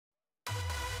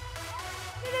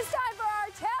It is time for our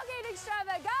tailgate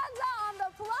extravaganza on the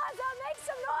Plaza. Make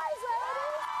some noise,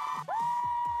 ladies! Woo!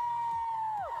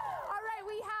 All right,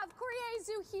 we have Cor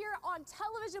Jesu here on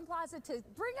Television Plaza to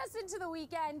bring us into the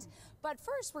weekend. But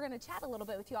first, we're going to chat a little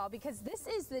bit with you all because this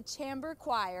is the Chamber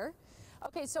Choir.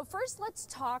 Okay, so first let's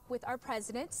talk with our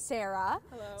president, Sarah.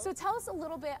 Hello. So tell us a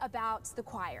little bit about the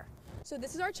choir. So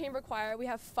this is our chamber choir. We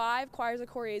have 5 choirs of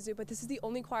Cor Jesu, but this is the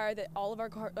only choir that all of our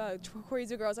Cor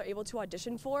Jesu girls are able to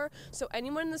audition for. So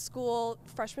anyone in the school,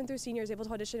 freshmen through seniors, is able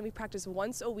to audition. We practice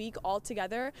once a week all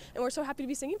together, and we're so happy to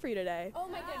be singing for you today. Oh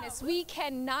my goodness, we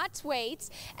cannot wait.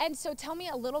 And so tell me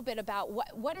a little bit about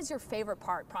what is your favorite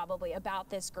part probably about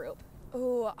this group?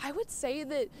 Oh, I would say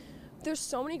that there's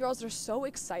so many girls that are so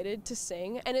excited to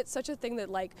sing, and it's such a thing that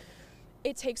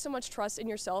it takes so much trust in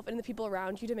yourself and in the people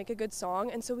around you to make a good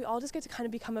song, and so we all just get to kind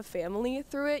of become a family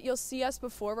through it. You'll see us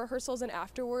before rehearsals and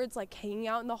afterwards, hanging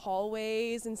out in the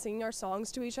hallways and singing our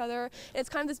songs to each other. And it's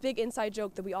kind of this big inside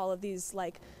joke that we all have these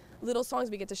little songs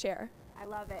we get to share. I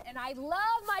love it. And I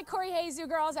love my Cor Jesu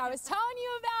girls. I was telling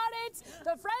you about it.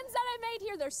 The friends that I made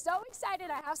here, they're so excited.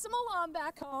 I have some alum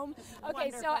back home. Okay,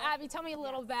 Wonderful. So Abby, tell me a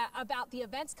little bit about the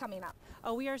events coming up.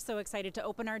 Oh, we are so excited to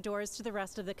open our doors to the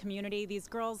rest of the community. These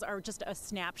girls are just a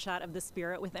snapshot of the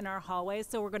spirit within our hallways.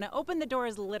 So we're going to open the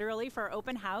doors literally for our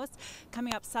open house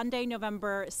coming up Sunday,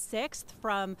 November 6th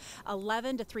from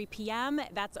 11 to 3 p.m.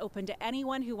 That's open to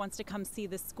anyone who wants to come see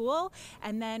the school.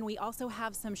 And then we also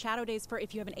have some shadow days for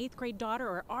if you have an 8th grade daughter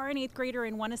or are an 8th grader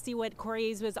and want to see what Cor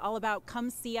Jesu is all about, come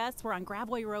see us. We're on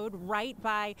Gravois Road right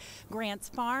by Grant's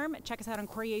Farm. Check us out on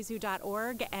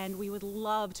corjesu.org, and we would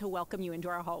love to welcome you into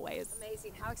our hallways.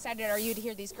 Amazing. How excited are you to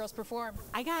hear these girls perform?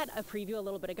 I got a preview a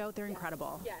little bit ago. They're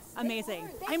incredible. Yes. Amazing.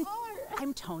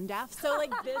 I'm tone deaf, so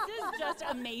this is just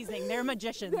amazing. They're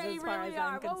magicians They as far really as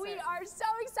I'm are. concerned. Well, we are so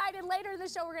excited. Later in the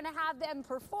show, we're going to have them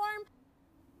perform.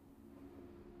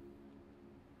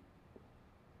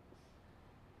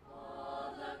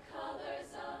 All the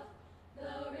colors of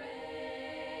the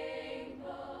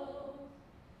rainbow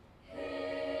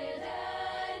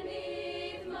hidden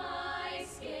beneath my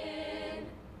skin.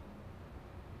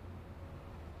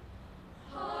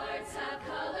 Hearts have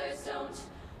colors, don't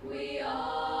we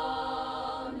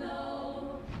all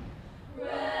know?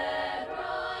 Red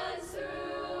runs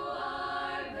through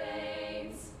our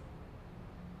veins.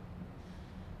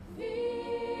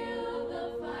 Feel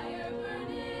the fire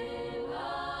burning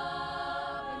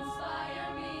up, inspire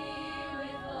me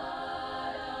with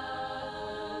blood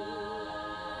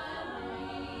of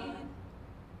rain.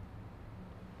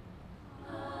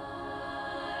 I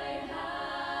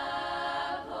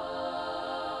have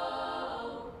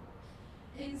hope.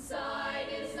 Inside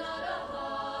is not a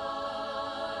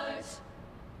heart,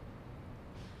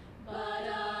 but a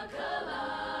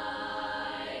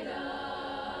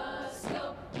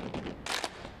kaleidoscope.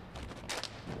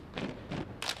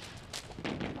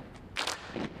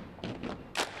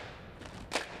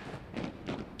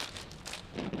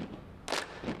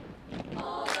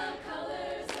 All the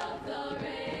colors of the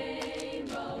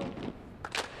rainbow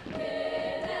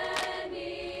hidden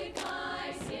beneath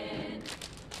my skin.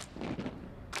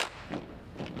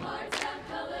 Hearts have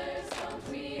colors, don't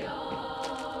we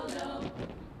all know?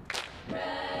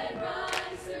 Red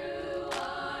runs through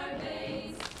our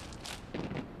veins.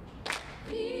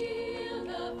 Feel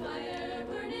the fire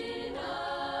burning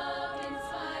up,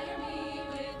 inspire me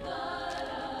with blood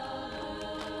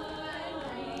and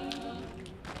green.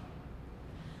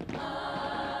 I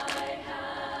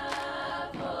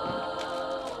have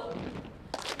hope.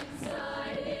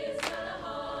 Inside is not a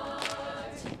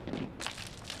heart,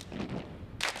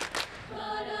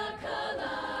 but a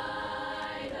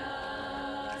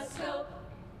kaleidoscope.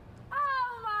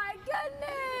 Oh my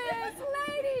goodness!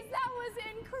 Ladies, that was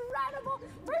incredible.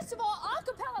 First of all,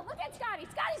 acapella. Look at Scotty.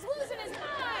 Scotty's losing his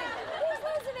mind. He's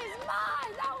losing his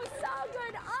mind. That was so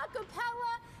good.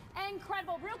 Acapella.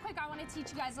 Incredible. Real quick, I want to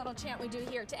teach you guys a little chant we do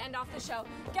here to end off the show.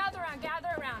 Gather around, gather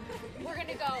around. We're going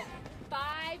to go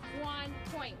 5-1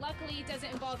 point. Luckily, it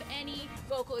doesn't involve any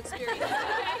vocal experience.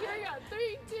 Okay, here we go.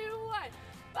 3, 2, 1.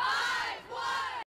 5-1.